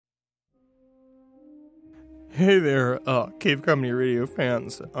Hey there, Cave Comedy Radio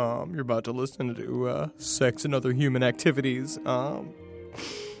fans. You're about to listen to Sex and Other Human Activities. My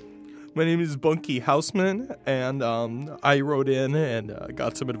name is Bunky Houseman, and I wrote in and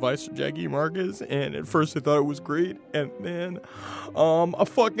got some advice from Jackie Marcus, and at first I thought it was great, and then I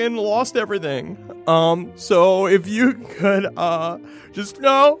fucking lost everything. So if you could just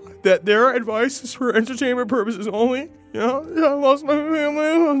know that their advice is for entertainment purposes only. You know, I lost my family,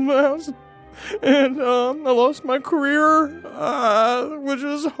 I lost my house, and I lost my career, which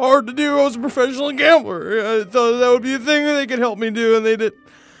was hard to do. I was a professional gambler. I thought that would be a thing that they could help me do, and they did.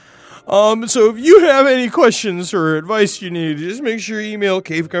 So if you have any questions or advice you need, just make sure you email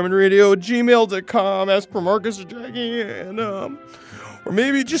cavecomedyradio@gmail.com, ask for Marcus or Jackie, and, or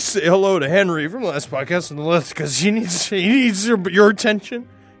maybe just say hello to Henry from the last podcast on the list, because he needs your attention.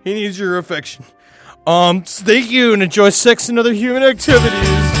 He needs your affection. Thank you, and enjoy Sex and Other Human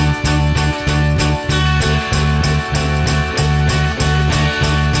Activities.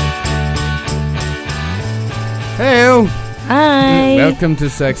 Hey, hi. Welcome to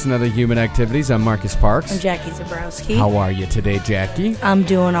Sex and Other Human Activities. I'm Marcus Parks. I'm Jackie Zabrowski. How are you today, Jackie? I'm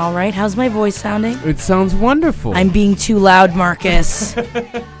doing all right. How's my voice sounding? It sounds wonderful. I'm being too loud, Marcus.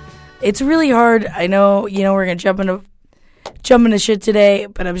 It's really hard. I know, we're going to jump into shit today,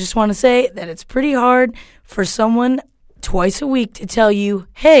 but I just want to say that it's pretty hard for someone twice a week to tell you,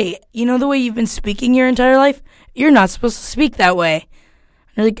 hey, the way you've been speaking your entire life, you're not supposed to speak that way.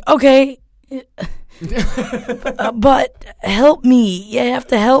 And you're like, okay, but help me. You have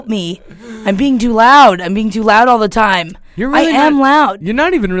to help me. I'm being too loud. I'm being too loud all the time. I am loud. You're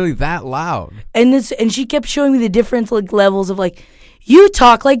not even really that loud. And she kept showing me the different levels of you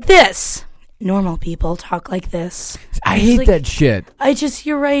talk like this. Normal people talk like this. I hate that shit.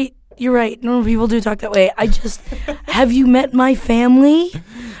 You're right. You're right. Normal people do talk that way. Have you met my family?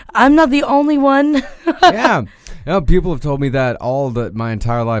 I'm not the only one. Yeah. People have told me that my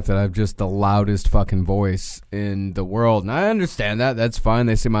entire life, that I have just the loudest fucking voice in the world. And I understand that. That's fine.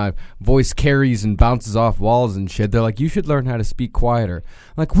 They say my voice carries and bounces off walls and shit. They're like, you should learn how to speak quieter.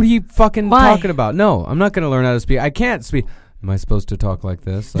 I'm like, what are you fucking talking about? No, I'm not going to learn how to speak. I can't speak. Am I supposed to talk like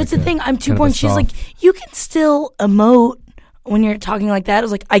this? That's the thing. I'm 2 points. She's like, you can still emote when you're talking like that. I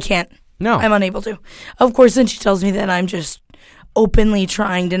was like, I can't. No. I'm unable to. Of course, then she tells me that I'm just openly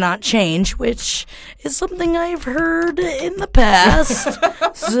trying to not change, which is something I've heard in the past.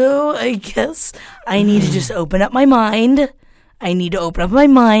 So I guess I need to just open up my mind. I need to open up my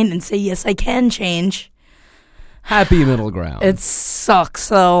mind and say, yes, I can change. Happy middle ground. It sucks,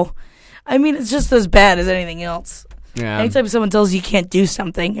 though. I mean, it's just as bad as anything else. Yeah. Anytime someone tells you you can't do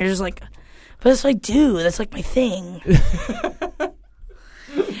something, you're just like, but that's what I do. That's like my thing.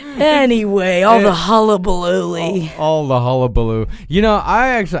 Anyway, all the hullabaloo. All the hullabaloo.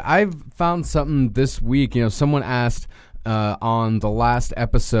 I found something this week. Someone asked on the last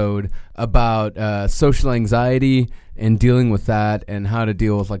episode about social anxiety and dealing with that, and how to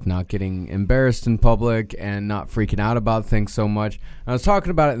deal with not getting embarrassed in public and not freaking out about things so much. I was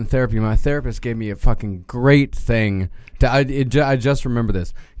talking about it in therapy. My therapist gave me a fucking great thing. I just remember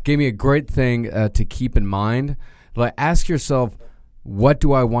this. Gave me a great thing to keep in mind. Ask yourself, what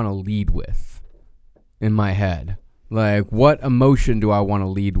do I want to lead with in my head? What emotion do I want to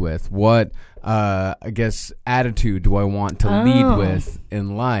lead with? What, attitude do I want to lead with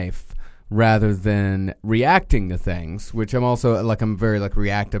in life, rather than reacting to things, which I'm also, I'm very,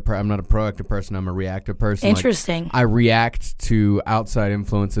 reactive. I'm not a proactive person. I'm a reactive person. Interesting. I react to outside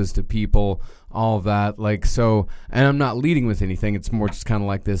influences, to people, all of that. And I'm not leading with anything. It's more just kind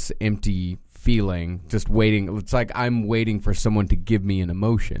of this empty feeling, just waiting. It's like I'm waiting for someone to give me an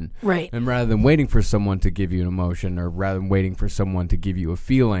emotion. Right. And rather than waiting for someone to give you an emotion, or rather than waiting for someone to give you a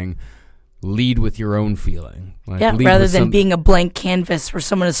feeling, lead with your own feeling. Rather than being a blank canvas for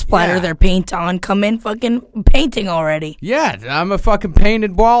someone to splatter their paint on, come in fucking painting already. Yeah, I'm a fucking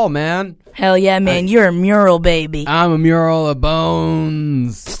painted wall, man. Hell yeah, man. You're a mural, baby. I'm a mural of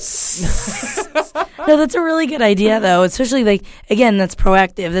bones. No, that's a really good idea, though. Especially, again, that's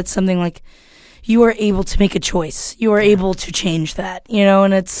proactive. That's something you are able to make a choice. You are able to change that,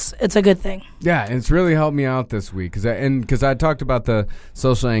 and it's a good thing. Yeah, and it's really helped me out this week because I talked about the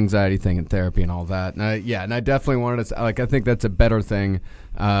social anxiety thing in therapy and all that. And I definitely wanted to, I think that's a better thing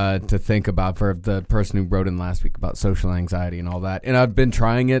to think about for the person who wrote in last week about social anxiety and all that. And I've been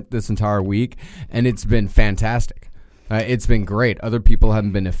trying it this entire week, and it's been fantastic. It's been great. Other people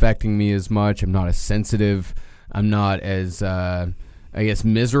haven't been affecting me as much. I'm not as sensitive. I'm not as,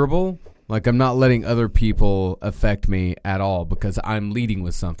 miserable. I'm not letting other people affect me at all because I'm leading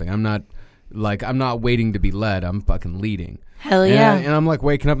with something. I'm not waiting to be led. I'm fucking leading. Hell yeah. And I'm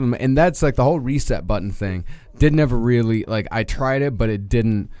waking up, and that's the whole reset button thing. didn't ever really, like, I tried it, but it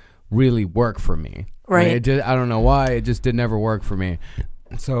didn't really work for me. Right. I don't know why. It just didn't ever work for me.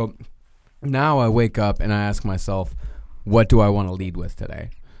 So now I wake up and I ask myself, what do I want to lead with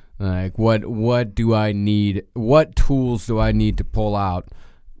today? Like, what do I need? What tools do I need to pull out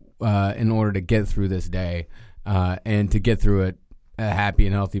in order to get through this day and to get through it a happy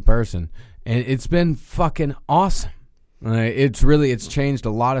and healthy person? And it's been fucking awesome. It's changed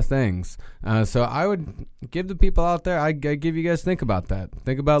a lot of things. So I would give the people out there, I give you guys, think about that.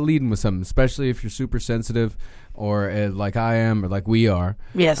 Think about leading with something, especially if you're super sensitive or like I am or like we are.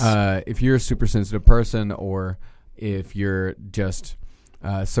 Yes. If you're a super sensitive person or if you're just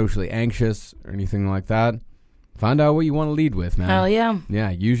socially anxious or anything like that, find out what you want to lead with, man. Hell yeah.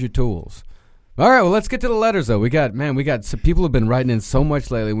 Yeah, use your tools. All right, well, let's get to the letters, though. We got some people have been writing in so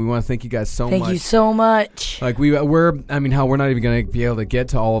much lately. We want to thank you guys so much. Thank you so much. Like, we're not even going to be able to get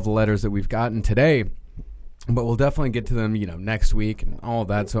to all of the letters that we've gotten today, but we'll definitely get to them, next week and all of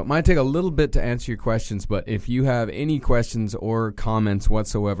that. So it might take a little bit to answer your questions, but if you have any questions or comments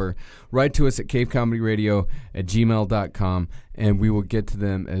whatsoever, write to us at cavecomedyradio@gmail.com, and we will get to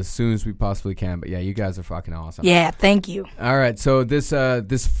them as soon as we possibly can. But yeah, you guys are fucking awesome. Yeah, thank you. All right, so this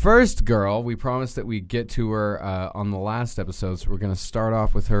first girl, we promised that we'd get to her on the last episode, so we're going to start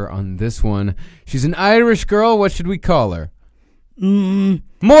off with her on this one. She's an Irish girl. What should we call her?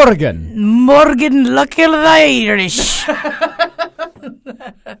 Morgan. Morgan, look at the Irish.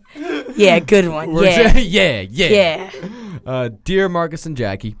 Yeah, good one. Yeah. Dear Marcus and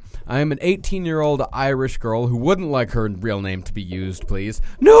Jackie, I am an 18-year-old Irish girl who wouldn't like her real name to be used, please.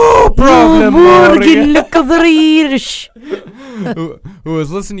 No problem, Morgan, look at the Irish. who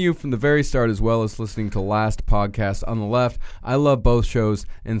has listened to you from the very start as well as listening to last podcast on the left. I love both shows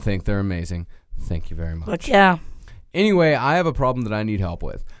and think they're amazing. Thank you very much. Look, yeah. Anyway, I have a problem that I need help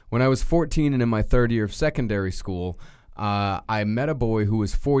with. When I was 14 and in my third year of secondary school, I met a boy who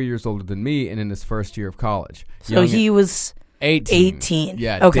was 4 years older than me and in his first year of college. So he was 18.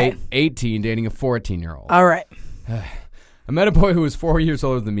 Yeah, okay. 18, dating a 14-year-old. All right. I met a boy who was 4 years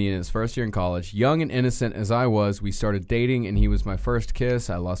older than me in his first year in college. Young and innocent as I was, we started dating, and he was my first kiss.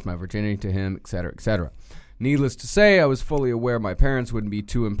 I lost my virginity to him, etc., etc. Needless to say, I was fully aware my parents wouldn't be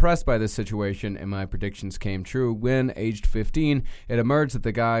too impressed by this situation, and my predictions came true when, aged 15, it emerged that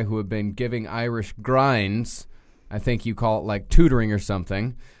the guy who had been giving Irish grinds, I think you call it like tutoring or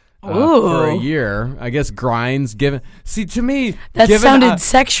something, for a year. I guess grinds given. See, to me, that sounded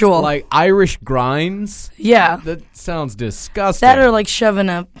sexual. Like Irish grinds? Yeah. That sounds disgusting. That or like shoving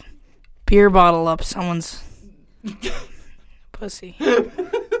a beer bottle up someone's pussy.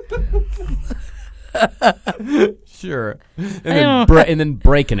 Sure. And then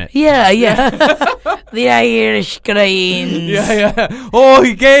breaking it. Yeah. The Irish grinds. Yeah. Oh,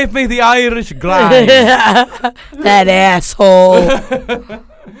 he gave me the Irish grind. That asshole.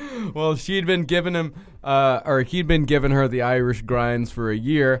 Well, she'd been giving him, or he'd been giving her the Irish grinds for a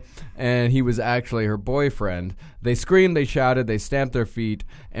year, and he was actually her boyfriend. They screamed, they shouted, they stamped their feet,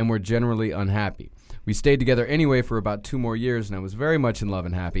 and were generally unhappy. We stayed together anyway for about 2 more years, and I was very much in love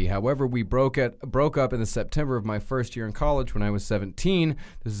and happy. However, we broke up in the September of my first year in college when I was 17.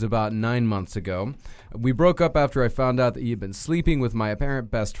 This is about 9 months ago. We broke up after I found out that he had been sleeping with my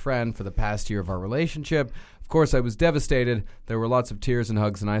apparent best friend for the past year of our relationship. Of course, I was devastated. There were lots of tears and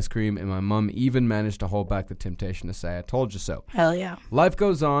hugs and ice cream, and my mom even managed to hold back the temptation to say, I told you so. Hell yeah. Life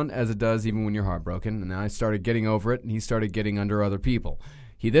goes on, as it does even when you're heartbroken, and I started getting over it, and he started getting under other people.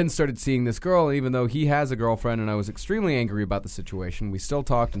 He then started seeing this girl, and even though he has a girlfriend and I was extremely angry about the situation, we still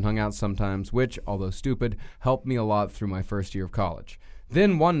talked and hung out sometimes, which, although stupid, helped me a lot through my first year of college.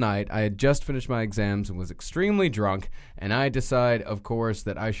 Then one night, I had just finished my exams and was extremely drunk, and I decide, of course,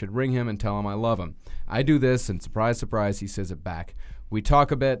 that I should ring him and tell him I love him. I do this, and surprise, surprise, he says it back. We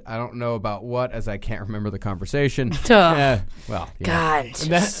talk a bit. I don't know about what, as I can't remember the conversation. God,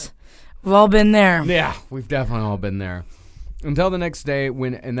 we've all been there. Yeah, we've definitely all been there. Until the next day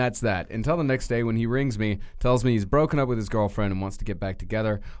Until the next day when he rings me, tells me he's broken up with his girlfriend and wants to get back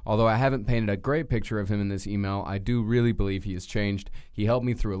together. Although I haven't painted a great picture of him in this email, I do really believe he has changed. He helped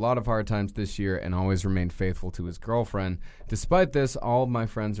me through a lot of hard times this year and always remained faithful to his girlfriend. Despite this, all of my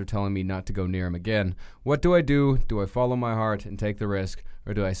friends are telling me not to go near him again. What do I do? Do I follow my heart and take the risk?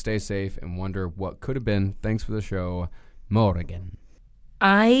 Or do I stay safe and wonder what could have been? Thanks for the show, Morgan.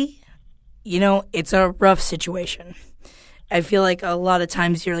 It's a rough situation. I feel like a lot of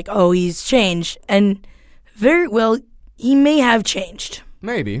times you're like, oh, he's changed. And very well, he may have changed.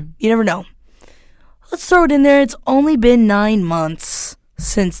 Maybe. You never know. Let's throw it in there. It's only been 9 months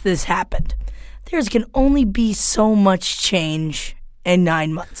since this happened. There can only be so much change in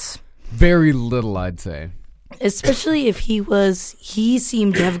 9 months. Very little, I'd say. Especially if he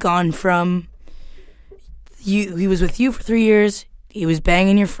seemed to have gone from he was with you for 3 years, he was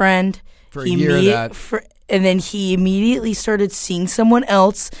banging your friend. For a year of that. And then he immediately started seeing someone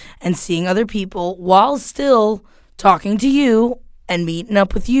else and seeing other people while still talking to you and meeting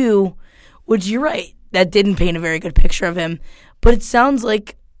up with you, which you're right, that didn't paint a very good picture of him. But it sounds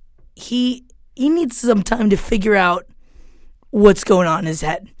like he needs some time to figure out what's going on in his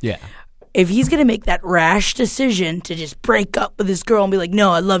head. Yeah. If he's going to make that rash decision to just break up with this girl and be like,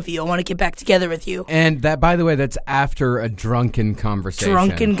 no, I love you, I want to get back together with you. And that, by the way, that's after a drunken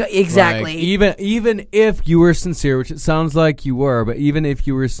conversation. Exactly. Like, even if you were sincere, which it sounds like you were, but even if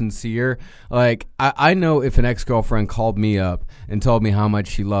you were sincere, like, I know if an ex-girlfriend called me up and told me how much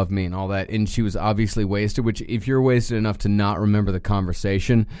she loved me and all that, and she was obviously wasted, which if you're wasted enough to not remember the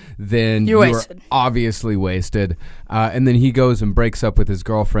conversation, then you're obviously wasted. And then he goes and breaks up with his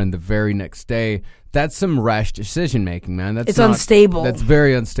girlfriend the very next day. That's some rash decision making, man. It's unstable. That's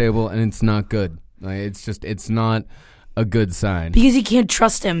very unstable, and it's not good. Like, it's not a good sign. Because you can't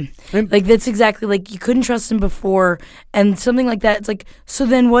trust him. Like, that's exactly, like, you couldn't trust him before, and something like that. It's like, so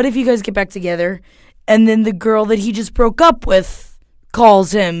then what if you guys get back together, and then the girl that he just broke up with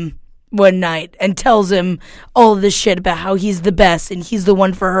calls him one night and tells him all of this shit about how he's the best and he's the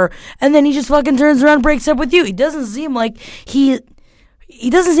one for her, and then he just fucking turns around and breaks up with you. He doesn't seem like he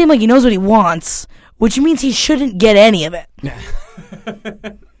knows what he wants, which means he shouldn't get any of it.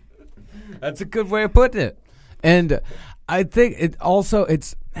 That's a good way of putting it. And I think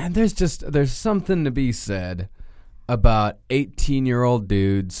there's something to be said about 18-year-old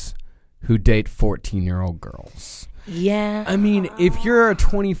dudes who date 14-year-old girls. Yeah. I mean, if you're a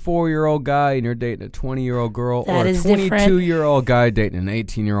 24-year-old guy and you're dating a 20-year-old girl, that or a 22-year-old guy dating an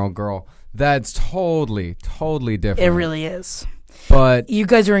 18-year-old girl, that's totally, totally different. It really is. But you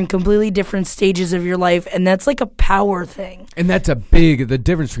guys are in completely different stages of your life, and that's like a power thing. And that's the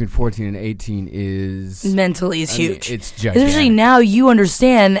difference between 14 and 18 is... mentally is huge. It's gigantic. Especially now you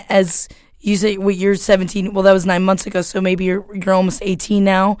understand, as you say, you're 17, well, that was 9 months ago, so maybe you're almost 18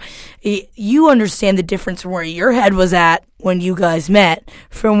 now. You understand the difference from where your head was at when you guys met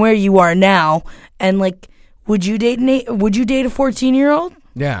from where you are now. And, like, would you date a 14-year-old?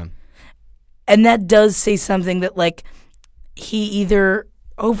 Yeah. And that does say something that, like, he either,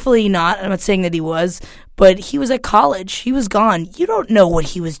 hopefully not, I'm not saying that he was, but he was at college. He was gone. You don't know what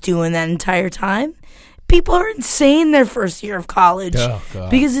he was doing that entire time. People are insane their first year of college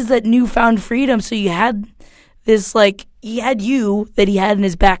because it's that newfound freedom. So you had this, like, he had you that he had in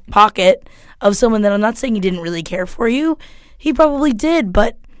his back pocket of someone that I'm not saying he didn't really care for you. He probably did,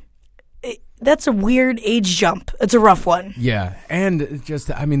 but that's a weird age jump. It's a rough one. Yeah, and just,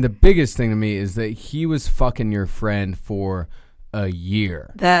 I mean, the biggest thing to me is that he was fucking your friend for a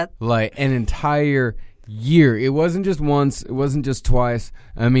year. Like, an entire year. It wasn't just once. It wasn't just twice.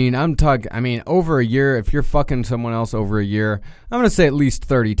 I mean, over a year, if you're fucking someone else over a year, I'm going to say at least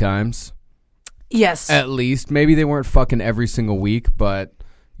 30 times. Yes. At least. Maybe they weren't fucking every single week, but...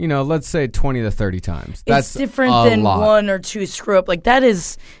 you know, let's say 20 to 30 times. That's it's different than lot. One or two screw up. Like, that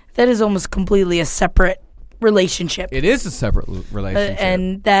is almost completely a separate relationship. It is a separate relationship.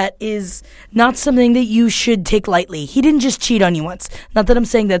 And that is not something that you should take lightly. He didn't just cheat on you once. Not that I'm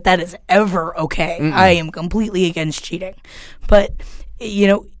saying that is ever okay. Mm-mm. I am completely against cheating. But, you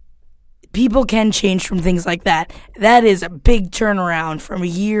know, people can change from things like that. That is a big turnaround from a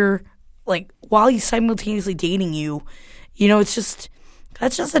year, like, while he's simultaneously dating you. You know, it's just...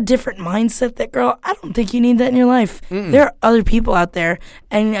 that's just a different mindset that, girl, I don't think you need that in your life. Mm-mm. There are other people out there,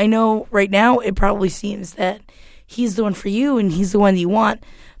 and I know right now it probably seems that he's the one for you and he's the one that you want,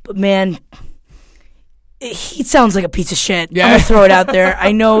 but man, he sounds like a piece of shit. Yeah. I'm going to throw it out there.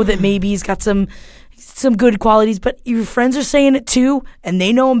 I know that maybe he's got some good qualities, but your friends are saying it too, and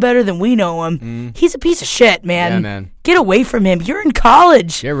they know him better than we know him. Mm. He's a piece of shit, man. Yeah, man. Get away from him. You're in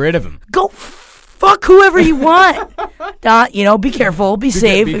college. Get rid of him. Go fuck whoever you want. You know, be careful, be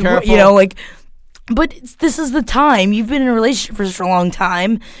safe. Be careful. You know, like, but this is the time. You've been in a relationship for such a long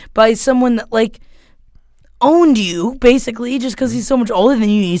time by someone that, like, owned you, basically, just because he's so much older than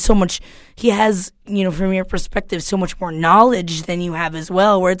you. He has, you know, from your perspective, so much more knowledge than you have as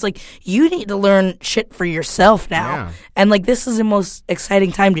well, where it's like, you need to learn shit for yourself now. Yeah. And, like, this is the most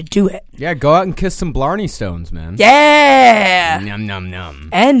exciting time to do it. Yeah, go out and kiss some Blarney Stones, man. Yeah! Num, num, num.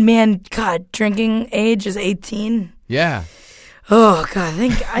 And, man, God, drinking age is 18. Yeah. Oh, God,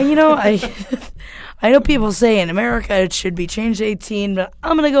 I know people say in America it should be changed to 18, but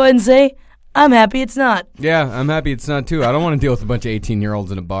I'm going to go ahead and say, I'm happy it's not. Yeah, I'm happy it's not, too. I don't want to deal with a bunch of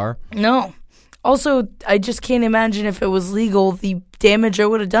 18-year-olds in a bar. No. Also, I just can't imagine if it was legal, the damage I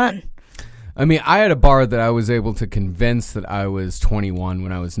would have done. I mean, I had a bar that I was able to convince that I was 21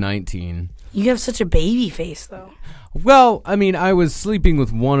 when I was 19. You have such a baby face, though. Well, I mean, I was sleeping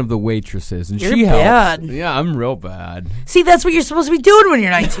with one of the waitresses, and You're she bad. helped. Yeah, I'm real bad. See, that's what you're supposed to be doing when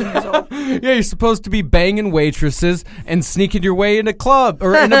you're 19 years old. Yeah, you're supposed to be banging waitresses and sneaking your way into club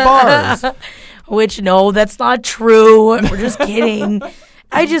or into bars. Which, no, that's not true. We're just kidding.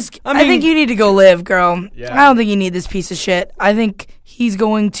 I think you need to go live, girl. Yeah. I don't think you need this piece of shit. I think he's just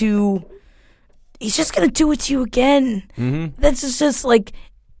going to do it to you again. Mm-hmm. That's just like,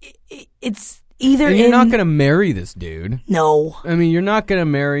 it's either And you're not going to marry this dude. No. I mean, you're not going to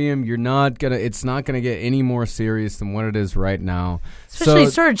marry him. It's not going to get any more serious than what it is right now. Especially he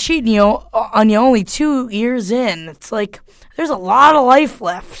started cheating on you only 2 years in. It's like, there's a lot of life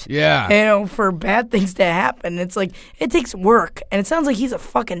left. Yeah. For bad things to happen. It's like, it takes work. And it sounds like he's a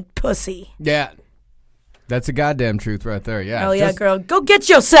fucking pussy. Yeah. That's a goddamn truth right there. Yeah. Hell yeah, girl. Go get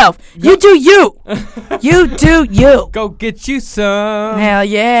yourself. You do you. You do you. Go get you some. Hell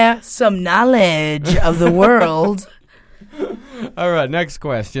yeah. Some knowledge of the world. All right, next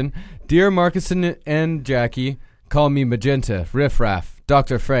question. Dear Marcus and Jackie, call me Magenta, Riff Raff,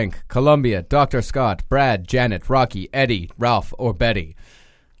 Dr. Frank, Columbia, Dr. Scott, Brad, Janet, Rocky, Eddie, Ralph, or Betty.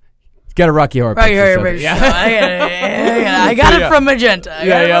 Get a Rocky Horror Picture Show. Yeah. I got it from Magenta.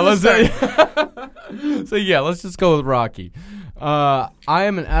 Let's just go with Rocky. I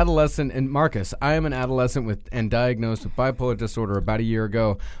am an adolescent, and Marcus, I am an adolescent and diagnosed with bipolar disorder about a year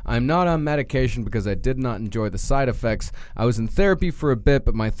ago. I'm not on medication because I did not enjoy the side effects. I was in therapy for a bit,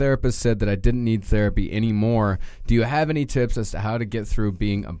 but my therapist said that I didn't need therapy anymore. Do you have any tips as to how to get through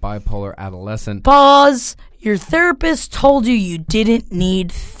being a bipolar adolescent? Pause. Your therapist told you didn't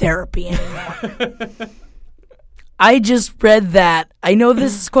need therapy anymore. I just read that. I know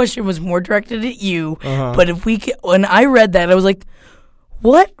this question was more directed at you, but when I read that, I was like,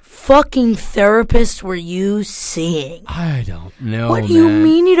 what fucking therapist were you seeing? I don't know. What do you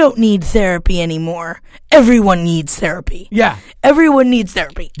mean you don't need therapy anymore? Everyone needs therapy. Yeah. Everyone needs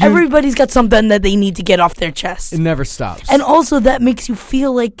therapy. Everybody's got something that they need to get off their chest. It never stops. And also that makes you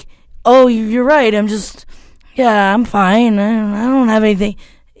feel like, oh, you're right. I'm fine. I don't have anything.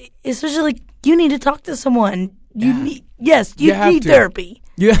 Especially like, you need to talk to someone. You need therapy.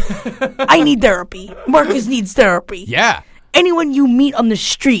 Yeah. I need therapy. Marcus needs therapy. Yeah. Anyone you meet on the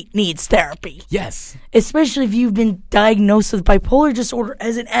street needs therapy. Yes. Especially if you've been diagnosed with bipolar disorder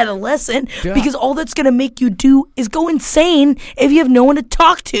as an adolescent, yeah. Because all that's going to make you do is go insane if you have no one to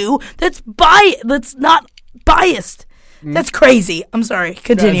talk to that's not biased. That's crazy. I'm sorry.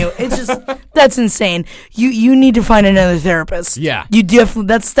 Continue. It's just, that's insane. You need to find another therapist. Yeah.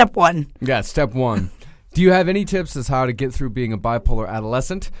 That's step one. Yeah, step one. Do you have any tips as how to get through being a bipolar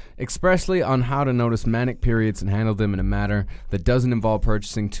adolescent, especially on how to notice manic periods and handle them in a manner that doesn't involve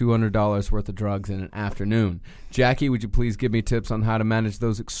purchasing $200 worth of drugs in an afternoon? Jackie, would you please give me tips on how to manage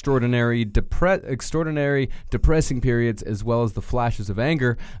those extraordinary depressing periods as well as the flashes of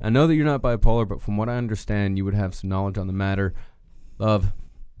anger? I know that you're not bipolar, but from what I understand, you would have some knowledge on the matter. Love,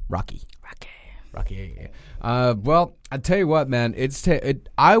 Rocky. Well, I tell you what, man.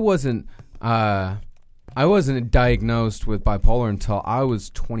 I wasn't diagnosed with bipolar until I was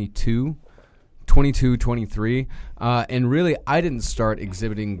 23. And really, I didn't start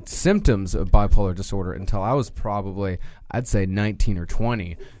exhibiting symptoms of bipolar disorder until I was probably, I'd say, 19 or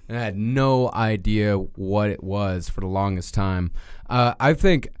 20. And I had no idea what it was for the longest time. I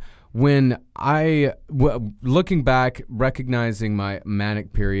think when looking back, recognizing my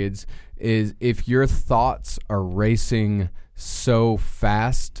manic periods is if your thoughts are racing so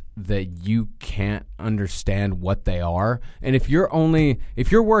fast that you can't understand what they are, and if you're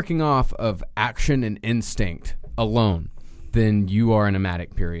working off of action and instinct alone, then you are in a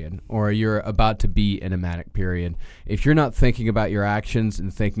manic period, or you're about to be in a manic period. If you're not thinking about your actions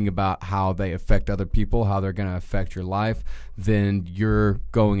and thinking about how they affect other people, how they're going to affect your life, then you're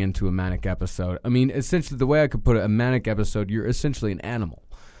going into a manic episode. I mean, essentially, the way I could put it, a manic episode, you're essentially an animal.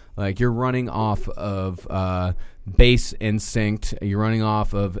 Like, you're running off of base instinct, you're running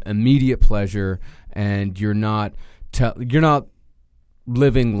off of immediate pleasure, and you're not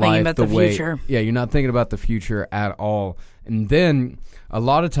living life the way. Future. Yeah, you're not thinking about the future at all. And then a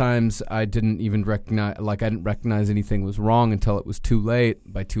lot of times I didn't recognize anything was wrong until it was too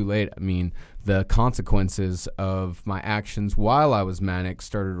late. By too late, I mean the consequences of my actions while I was manic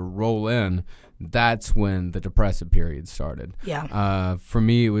started to roll in. That's when the depressive period started. Yeah. For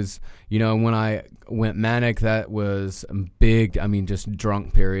me, it was, when I went manic, that was big. I mean, just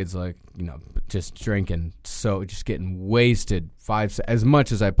drunk periods, like, just drinking, just getting wasted as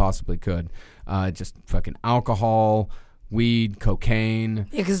much as I possibly could. Just fucking alcohol, weed, cocaine.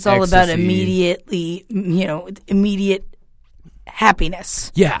 Yeah, because it's all about ecstasy. immediate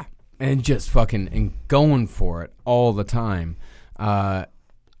happiness. Yeah, and just fucking and going for it all the time.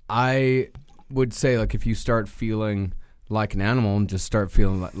 I would say, like, if you start feeling like an animal and just start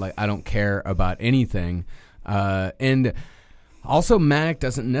feeling like I don't care about anything, and also manic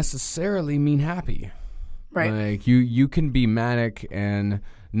doesn't necessarily mean happy. Right. Like, you can be manic and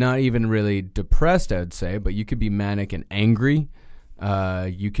not even really depressed, I would say, but you could be manic and angry.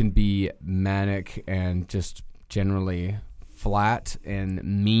 You can be manic and just generally flat and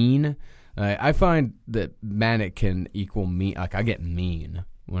mean. I find that manic can equal mean. Like, I get mean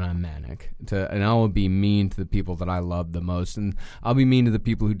when I'm manic, and I will be mean to the people that I love the most, and I'll be mean to the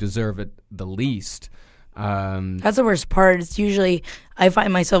people who deserve it the least. That's the worst part. It's usually, I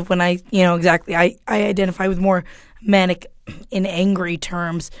find myself when I identify with more manic in angry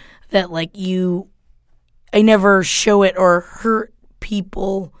terms, that like I never show it or hurt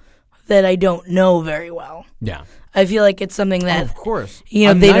people that I don't know very well. Yeah. I feel like it's something that, of course,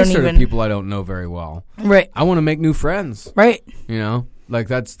 I'm they nicer don't even to people I don't know very well. Right. I want to make new friends. Right. Like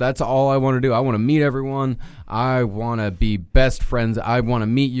that's all I want to do. I want to meet everyone. I want to be best friends. I want to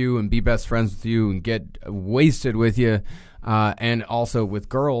meet you and be best friends with you and get wasted with you. And also with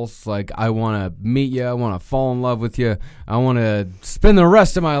girls, like, I want to meet you. I want to fall in love with you. I want to spend the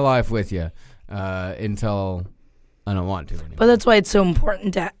rest of my life with you until I don't want to anymore. But that's why it's so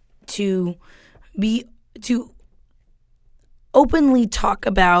important to openly talk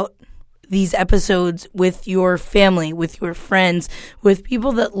about these episodes with your family, with your friends, with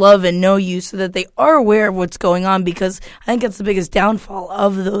people that love and know you, so that they are aware of what's going on, because I think that's the biggest downfall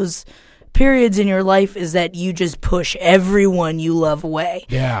of those periods in your life, is that you just push everyone you love away.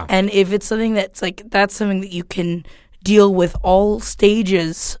 Yeah. And if it's something that's something that you can deal with all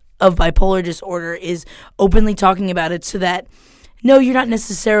stages of bipolar disorder, is openly talking about it, so that no, you're not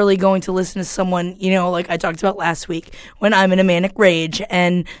necessarily going to listen to someone, like I talked about last week, when I'm in a manic rage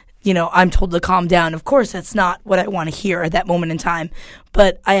and I'm told to calm down. Of course, that's not what I want to hear at that moment in time.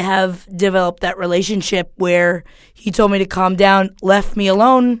 But I have developed that relationship where he told me to calm down, left me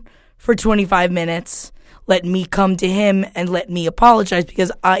alone for 25 minutes, let me come to him and let me apologize,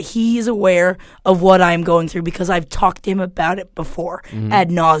 because he is aware of what I'm going through, because I've talked to him about it before, ad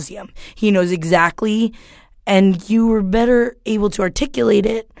nauseum. He knows exactly, and you were better able to articulate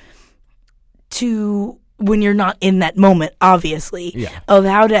it to when you're not in that moment, obviously, of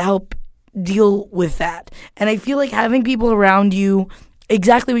how to help deal with that. And I feel like having people around you,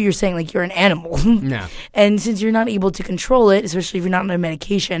 exactly what you're saying, like you're an animal. Yeah. And since you're not able to control it, especially if you're not on a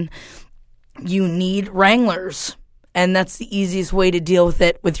medication, you need wranglers. And that's the easiest way to deal with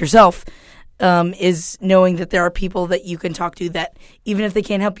it with yourself, is knowing that there are people that you can talk to that, even if they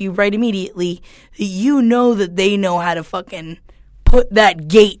can't help you right immediately, that they know how to fucking put that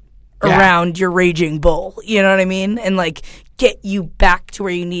gate around your raging bull, you know what I mean? And like get you back to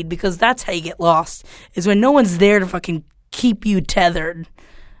where you need, because that's how you get lost, is when no one's there to fucking keep you tethered.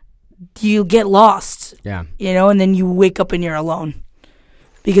 You get lost. Yeah. And then you wake up and you're alone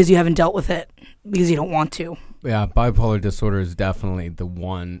because you haven't dealt with it, because you don't want to. Yeah, bipolar disorder is definitely the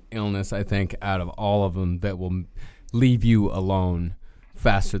one illness, I think, out of all of them that will leave you alone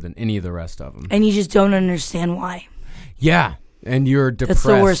faster than any of the rest of them. And you just don't understand why. Yeah. And you're depressed.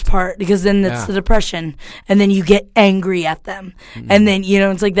 That's the worst part, because then that's the depression, and then you get angry at them, and then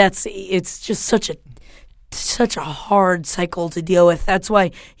it's like it's just such a hard cycle to deal with. That's why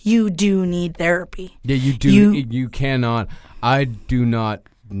you do need therapy. Yeah, you do. You cannot. I do not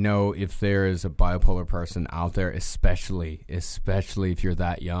know if there is a bipolar person out there, especially if you're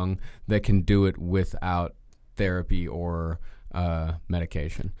that young, that can do it without therapy or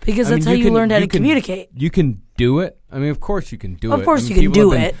medication. Because that's how you learned how to communicate. You can do it. I mean, of course you can do it. Of course you can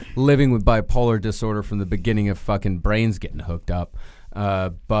do it. Living with bipolar disorder from the beginning of fucking brains getting hooked up.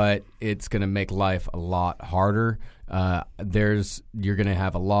 But it's going to make life a lot harder. You're going to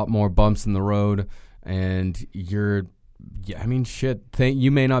have a lot more bumps in the road, and you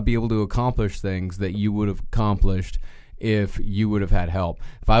may not be able to accomplish things that you would have accomplished if you would have had help.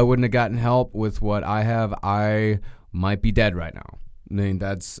 If I wouldn't have gotten help with what I have, I might be dead right now. I mean,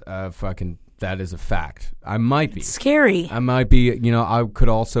 that is a fact. I might be. It's scary. I might be, I could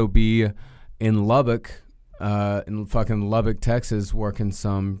also be in Lubbock, in fucking Lubbock, Texas, working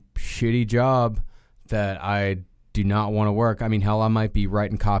some shitty job that I do not want to work. I mean, hell, I might be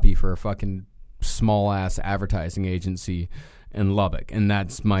writing copy for a fucking small-ass advertising agency in Lubbock, and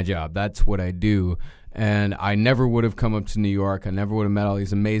that's my job. That's what I do. And I never would have come up to New York. I never would have met all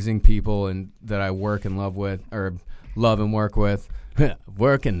these amazing people and that I work and love with, or love and work with,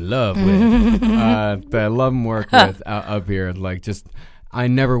 work and love with. That I love and work with up here. Like, just, I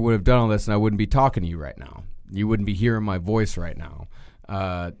never would have done all this, and I wouldn't be talking to you right now. You wouldn't be hearing my voice right now.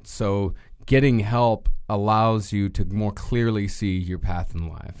 So getting help allows you to more clearly see your path in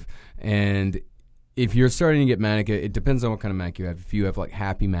life. And if you're starting to get manic, it depends on what kind of manic you have. If you have like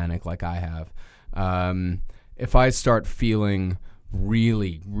happy manic like I have, if I start feeling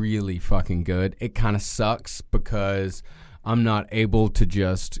really, really fucking good, it kind of sucks because I'm not able to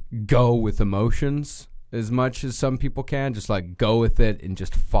just go with emotions as much as some people can, just like go with it and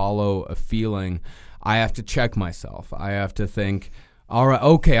just follow a feeling. I have to check myself. I have to think, all right,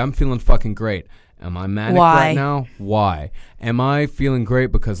 okay, I'm feeling fucking great. Am I manic right now? Why? Am I feeling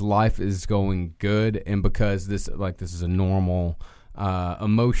great because life is going good and because this is a normal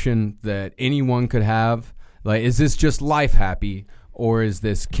emotion that anyone could have? Like, is this just life happy or is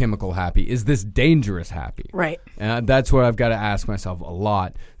this chemical happy? Is this dangerous happy? Right. And that's what I've got to ask myself a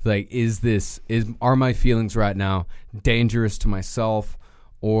lot. Like, are my feelings right now dangerous to myself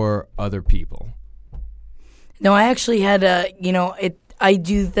or other people? No, I actually had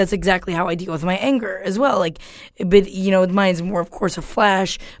that's exactly how I deal with my anger as well. Like, but mine's more, of course, a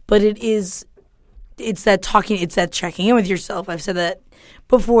flash, but it's that checking in with yourself. I've said that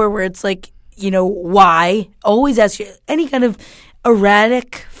before where it's like, why? Always ask you any kind of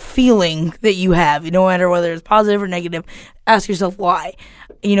erratic feeling that you have, no matter whether it's positive or negative, ask yourself why.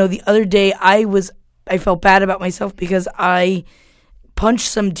 The other day I felt bad about myself because I punched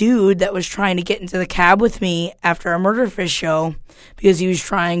some dude that was trying to get into the cab with me after a Murder Fish show because he was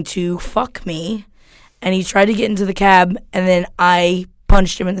trying to fuck me, and he tried to get into the cab, and then I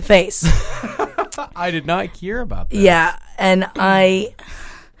punched him in the face. I did not hear about that. Yeah, and I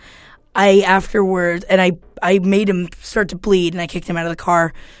afterwards, and I made him start to bleed, and I kicked him out of the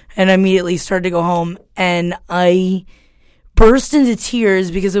car, and I immediately started to go home, and I burst into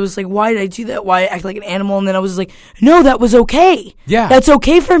tears because it was like, why did I do that? Why act like an animal? And then I was like, no, that was okay. Yeah, that's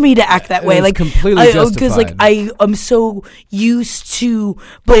okay for me to act that way. Like, completely justified. Because like I'm so used to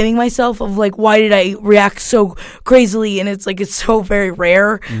blaming myself of like, why did I react so crazily? And it's like, it's so very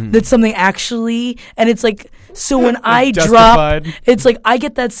rare that something actually, and it's like, so when I drop, it's like I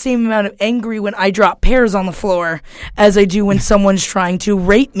get that same amount of angry when I drop pears on the floor as I do when someone's trying to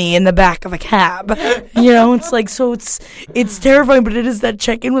rape me in the back of a cab. It's like, so it's terrifying, but it is that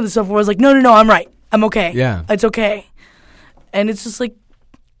check in with yourself where I was like, no, I'm right. I'm okay. Yeah. It's okay. And it's just like,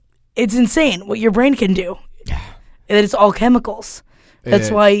 it's insane what your brain can do. Yeah. And it's all chemicals.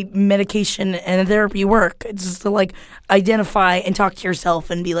 That's why medication and therapy work. It's just to like identify and talk to yourself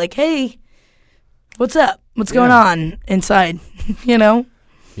and be like, hey, what's up? What's going on inside?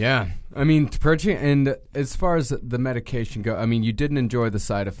 Yeah. I mean, and as far as the medication go, I mean, you didn't enjoy the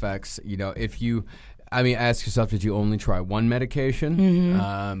side effects. Ask yourself, did you only try one medication?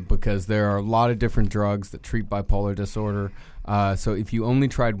 Mm-hmm. Because there are a lot of different drugs that treat bipolar disorder. So if you only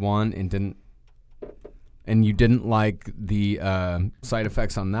tried one and you didn't like the side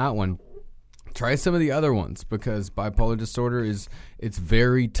effects on that one, try some of the other ones, because bipolar disorder it's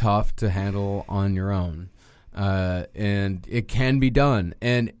very tough to handle on your own. And it can be done.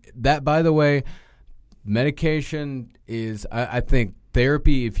 And that, by the way, medication is, I think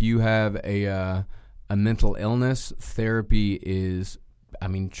therapy, if you have a mental illness, therapy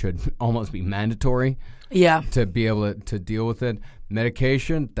should almost be mandatory. Yeah. To be able to deal with it.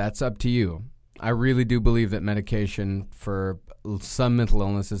 Medication, that's up to you. I really do believe that medication for some mental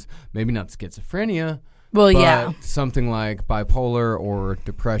illnesses, maybe not schizophrenia, but something like bipolar or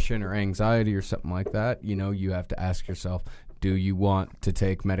depression or anxiety or something like that, you have to ask yourself, do you want to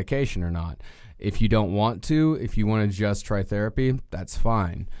take medication or not? If you don't want to, if you want to just try therapy, that's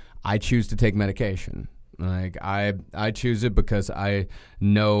fine. I choose to take medication. Like, I choose it because I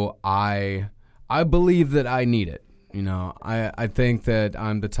know I believe that I need it. I think that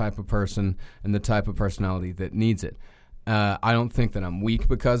I'm the type of person and the type of personality that needs it. I don't think that I'm weak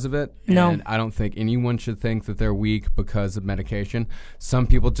because of it. No. And I don't think anyone should think that they're weak because of medication. Some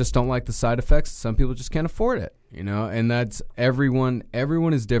people just don't like the side effects. Some people just can't afford it, and that's everyone.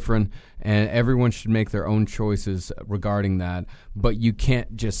 Everyone is different, and everyone should make their own choices regarding that. But you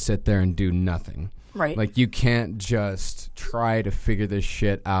can't just sit there and do nothing. Right. Like, you can't just try to figure this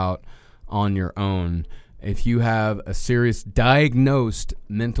shit out on your own. If you have a serious diagnosed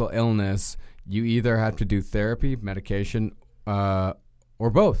mental illness, you either have to do therapy, medication, or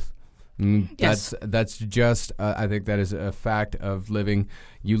both. Yes. That's just, I think that is a fact of living.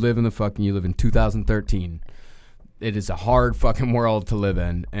 You live in 2013. It is a hard fucking world to live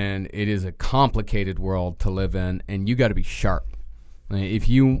in, and it is a complicated world to live in, and you got to be sharp. If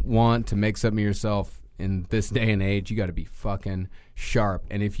you want to make something of yourself in this day and age, you got to be fucking sharp.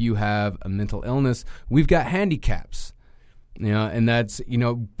 And if you have a mental illness, we've got handicaps. And that's,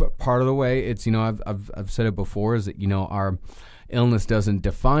 part of the way it's, I've said it before is that, our illness doesn't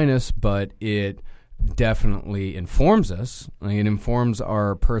define us, but it definitely informs us. It informs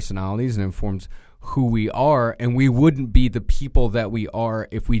our personalities and informs who we are, and we wouldn't be the people that we are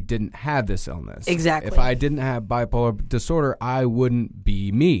if we didn't have this illness. Exactly. If I didn't have bipolar disorder, I wouldn't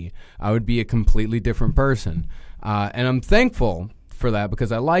be me. I would be a completely different person. And I'm thankful for that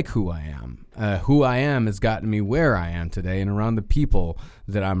because I like who I am. Who I am has gotten me where I am today and around the people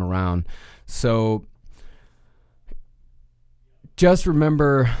that I'm around. So just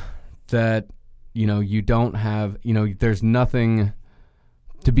remember that, you don't have, there's nothing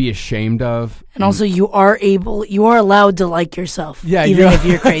to be ashamed of. And also you are allowed to like yourself. Yeah, even if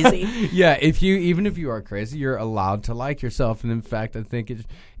you're crazy. Yeah, even if you are crazy, you're allowed to like yourself. And in fact, I think it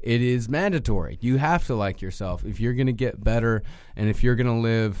is mandatory. You have to like yourself if you're going to get better and if you're going to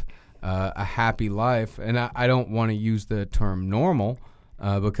live a happy life. And I don't want to use the term normal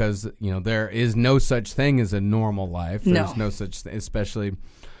because, there is no such thing as a normal life. There's no such thing, especially...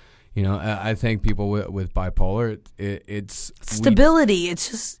 I think people with bipolar, it's stability.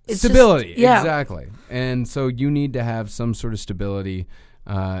 It's stability, yeah. Exactly. And so you need to have some sort of stability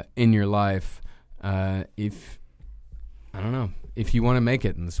in your life. If you want to make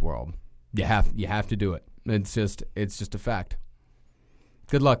it in this world, you have to do it. It's just a fact.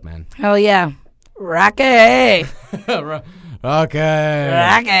 Good luck, man. Hell yeah, Rocky. Okay.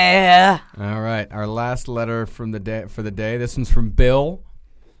 Rocky. All right, our last letter for the day. This one's from Bill.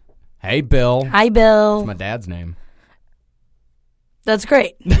 Hey, Bill. Hi, Bill. It's my dad's name. That's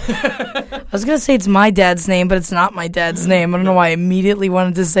great. I was going to say it's my dad's name, but it's not my dad's name. I don't know why I immediately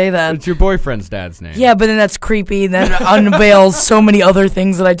wanted to say that. It's your boyfriend's dad's name. Yeah, but then that's creepy. And that unveils so many other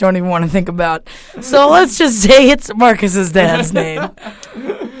things that I don't even want to think about. So let's just say it's Marcus's dad's name.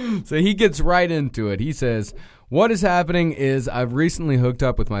 So he gets right into it. He says, what is happening is I've recently hooked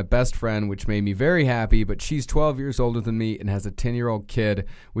up with my best friend, which made me very happy, but she's 12 years older than me and has a 10-year-old kid,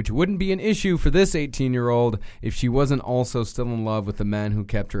 which wouldn't be an issue for this 18-year-old if she wasn't also still in love with the man who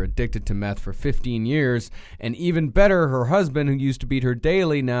kept her addicted to meth for 15 years, and even better, her husband who used to beat her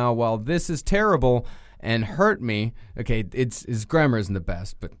daily. Now, while this is terrible and hurt me, okay, his grammar isn't the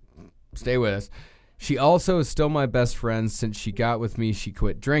best, but stay with us. She also is still my best friend. Since she got with me, she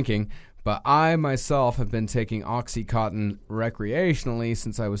quit drinking. But I myself have been taking Oxycontin recreationally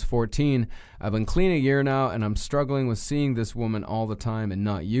since I was 14. I've been clean a year now, and I'm struggling with seeing this woman all the time and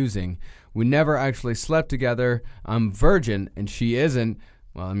not using. We never actually slept together. I'm virgin, and she isn't.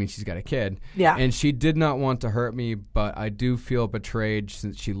 Well, I mean, she's got a kid. Yeah. And she did not want to hurt me, but I do feel betrayed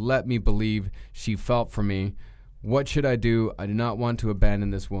since she let me believe she felt for me. What should I do? I do not want to abandon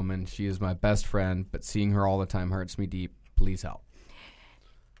this woman. She is my best friend, but seeing her all the time hurts me deep. Please help.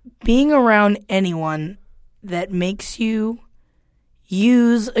 Being around anyone that makes you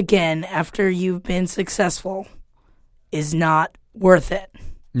use again after you've been successful is not worth it.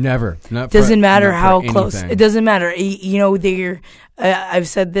 Never. Doesn't matter how close. Anything. It doesn't matter. I've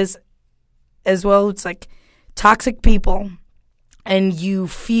said this as well. It's like toxic people, and you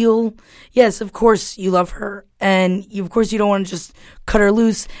feel, yes, of course you love her, and of course you don't want to just cut her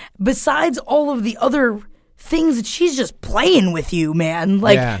loose. Besides all of the other things that she's just playing with you, man.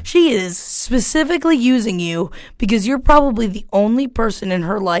 Like, She is specifically using you because you're probably the only person in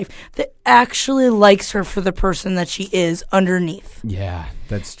her life that actually likes her for the person that she is underneath. Yeah,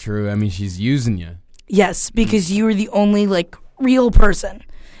 that's true. I mean, she's using you. Yes, because you were the only, real person.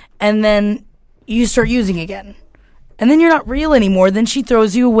 And then you start using again. And then you're not real anymore. Then she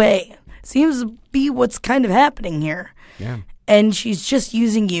throws you away. Seems to be what's kind of happening here. Yeah. And she's just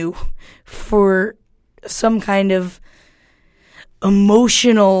using you for some kind of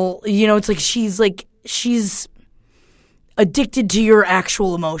emotional, it's like she's addicted to your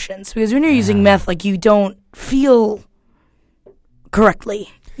actual emotions, because when you're using meth, you don't feel correctly,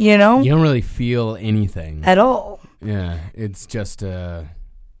 you don't really feel anything at all. Yeah, it's just a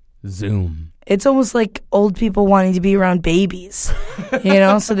Zoom. It's almost like old people wanting to be around babies,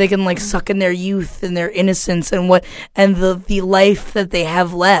 so they can suck in their youth and their innocence and the life that they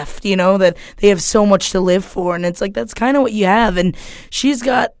have left, that they have so much to live for. And it's like, that's kind of what you have. And she's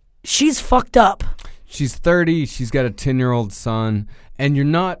fucked up. She's 30. She's got a 10-year-old son. And you're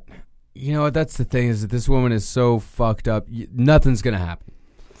not, that's the thing, is that this woman is so fucked up. Nothing's going to happen.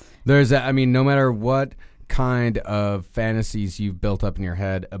 No matter what kind of fantasies you've built up in your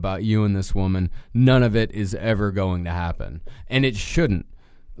head about you and this woman, none of it is ever going to happen, and it shouldn't.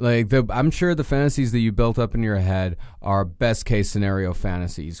 I'm sure the fantasies that you built up in your head are best case scenario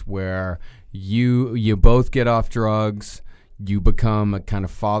fantasies where You both get off drugs. You become a kind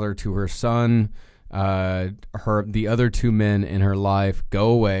of father to her son. The other two men in her life go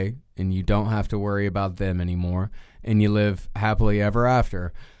away, and you don't have to worry about them anymore, and you live happily ever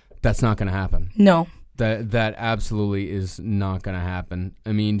after. That's not going to happen. No. That absolutely is not going to happen.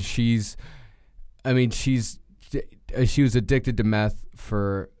 She was addicted to meth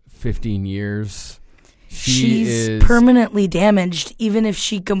for 15 years. She's permanently damaged, even if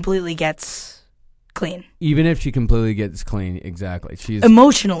she completely gets clean. Even if she completely gets clean, exactly. She's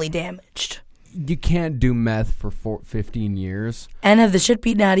emotionally damaged. You can't do meth for 15 years. And have the shit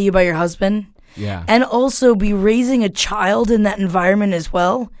beaten out of you by your husband. Yeah. And also be raising a child in that environment as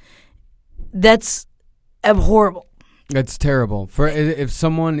well. That's abhorrible. That's terrible. For if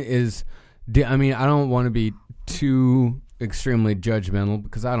someone is, I don't want to be too extremely judgmental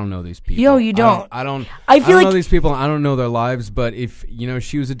because I don't know these people. Yo, you don't. I don't I feel know these people. I don't know their lives. But if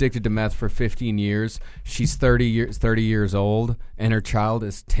she was addicted to meth for 15 years, she's 30 years old, and her child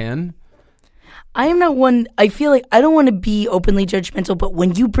is 10. I am not one. I feel like I don't want to be openly judgmental, but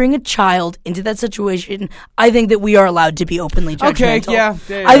when you bring a child into that situation, I think that we are allowed to be openly judgmental. Okay, yeah.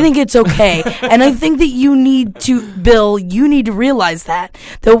 I think it's okay. And I think that you need to realize that.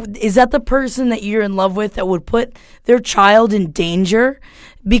 Though, is that the person that you're in love with that would put their child in danger?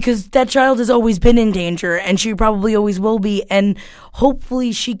 Because that child has always been in danger, and she probably always will be, and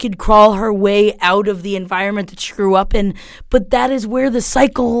hopefully she could crawl her way out of the environment that she grew up in. But that is where the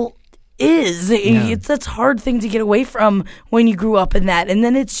cycle is. Yeah. That's a hard thing to get away from when you grew up in that. And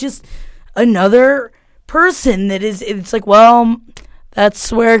then it's just another person that is, it's like, well,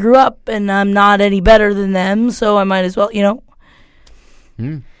 that's where I grew up and I'm not any better than them, so I might as well,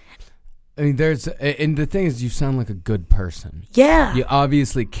 and the thing is, you sound like a good person. Yeah. You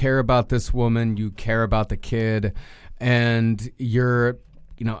obviously care about this woman, you care about the kid, and you're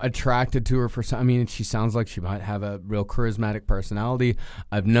attracted to her for some. She sounds like she might have a real charismatic personality.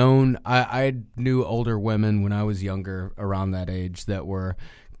 I knew older women when I was younger, around that age, that were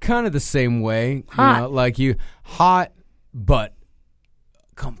kind of the same way. Hot. Hot, but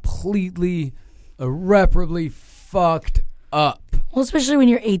completely, irreparably fucked up. Well, especially when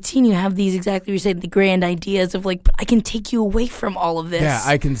you're 18, you have these, exactly what you said, the grand ideas of but I can take you away from all of this. Yeah,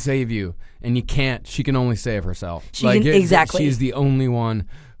 I can save you. And you can't. She can only save herself. Exactly. She's the only one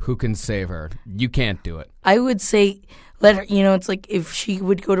who can save her. You can't do it. I would say let her, it's like if she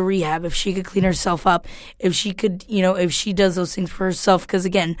would go to rehab, if she could clean herself up, if she could, if she does those things for herself. Because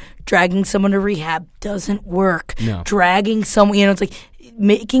again, dragging someone to rehab doesn't work. No. Dragging someone, it's like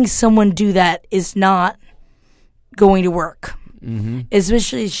making someone do that is not going to work. Mm-hmm.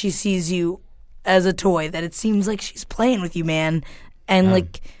 Especially if she sees you as a toy, that it seems like she's playing with you, man. And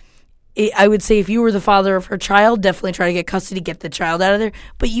I would say if you were the father of her child, definitely try to get custody, get the child out of there.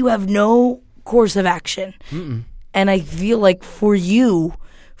 But you have no course of action. Mm-mm. And I feel like for you,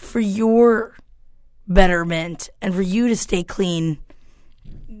 for your betterment, and for you to stay clean,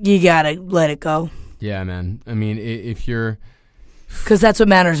 you gotta let it go. Yeah, man. If you're... Because that's what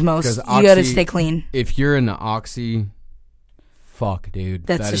matters most. You gotta stay clean. If you're in the Oxy... Fuck, dude.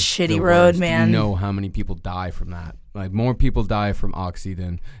 That's that a is shitty the road, worst. man. You know how many people die from that. More people die from Oxy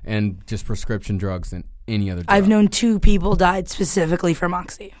and just prescription drugs than any other drug. I've known 2 people died specifically from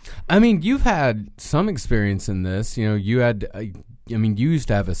Oxy. You've had some experience in this. You had... you used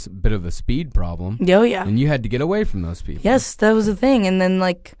to have a bit of a speed problem. Oh, yeah. And you had to get away from those people. Yes, that was the thing. And then,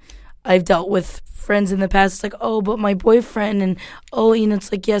 I've dealt with friends in the past. It's like, oh, but my boyfriend. And,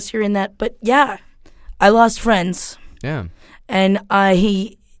 it's like, yes, you're in that. But, yeah, I lost friends. Yeah. And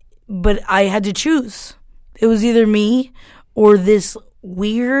I had to choose. It was either me or this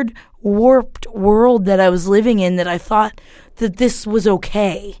weird, warped world that I was living in, that I thought that this was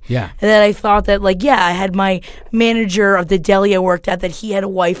okay. Yeah. And that I thought that, I had my manager of the deli I worked at, that he had a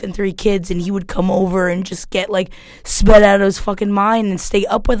wife and 3 kids, and he would come over and just get, sped out of his fucking mind and stay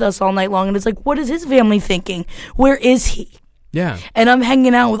up with us all night long. And it's like, what is his family thinking? Where is he? Yeah. And I'm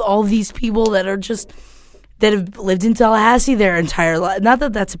hanging out with all these people that are just... that have lived in Tallahassee their entire life. Not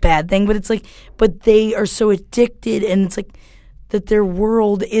that that's a bad thing, but it's but they are so addicted, and it's that their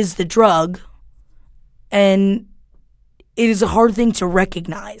world is the drug, and it is a hard thing to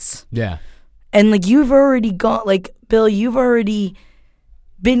recognize. Yeah. And you've already got, Bill, you've already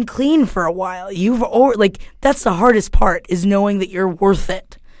been clean for a while. That's the hardest part, is knowing that you're worth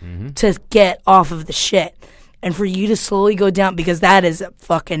it to get off of the shit. And for you to slowly go down, because that is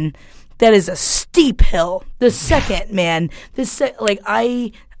a steep hill. The second, man,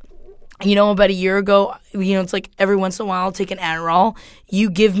 about a year ago, it's every once in a while I'll take an Adderall.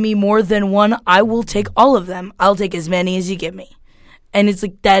 You give me more than one, I will take all of them. I'll take as many as you give me. And it's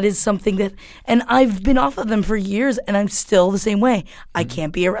like, that is something that, and I've been off of them for years, and I'm still the same way. I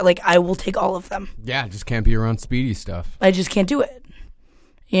can't be, like, I will take all of them. Yeah, just can't be around speedy stuff. I just can't do it.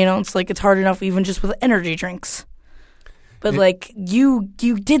 You know, it's like, it's hard enough even just with energy drinks. But, like, you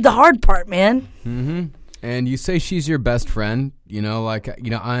did the hard part, man. Mm-hmm. And you say she's your best friend. You know, like,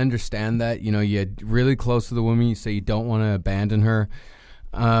 you know, I understand that. You know, you're really close to the woman. You say you don't want to abandon her.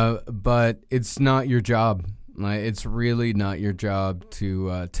 But it's not your job. Like, it's really not your job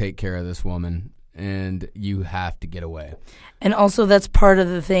to take care of this woman, and you have to get away. And also, that's part of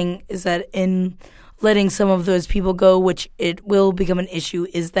the thing, is that in letting some of those people go, which it will become an issue,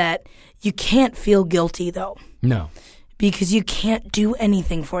 is that you can't feel guilty, though. No. Because you can't do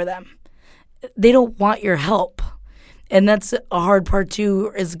anything for them. They don't want your help. And that's a hard part,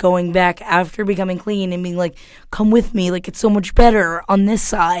 too, is going back after becoming clean and being like, come with me, like, it's so much better on this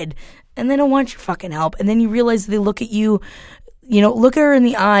side. And they don't want your fucking help. And then you realize they look at you, you know, look at her in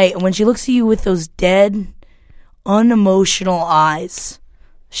the eye, and when she looks at you with those dead, unemotional eyes,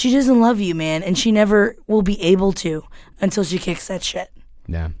 she doesn't love you, man, and she never will be able to until she kicks that shit.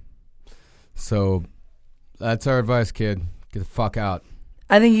 Yeah. So that's our advice, kid. Get the fuck out.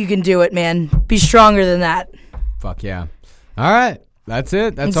 I think you can do it, man. Be stronger than that. Fuck yeah. All right. That's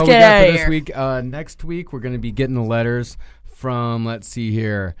it. That's Let's all we get got outta for this here. week. Next week, we're going to be getting the letters from, let's see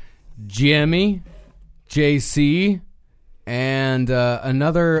here, Jimmy, JC, and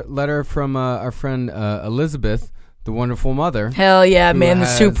another letter from our friend Elizabeth, the wonderful mother. Hell yeah, who man. The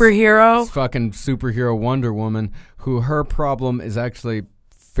has superhero. fucking superhero Wonder Woman, who her problem is actually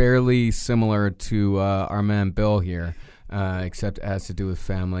fairly similar to our man Bill here, except it has to do with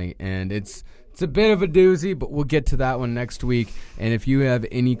family. And it's a bit of a doozy, but we'll get to that one next week. And if you have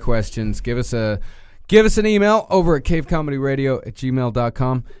any questions, give us an email over at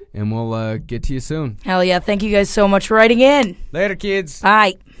cavecomedyradio@gmail.com, and we'll get to you soon. Hell yeah. Thank you guys so much for writing in. Later, kids.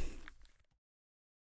 Bye.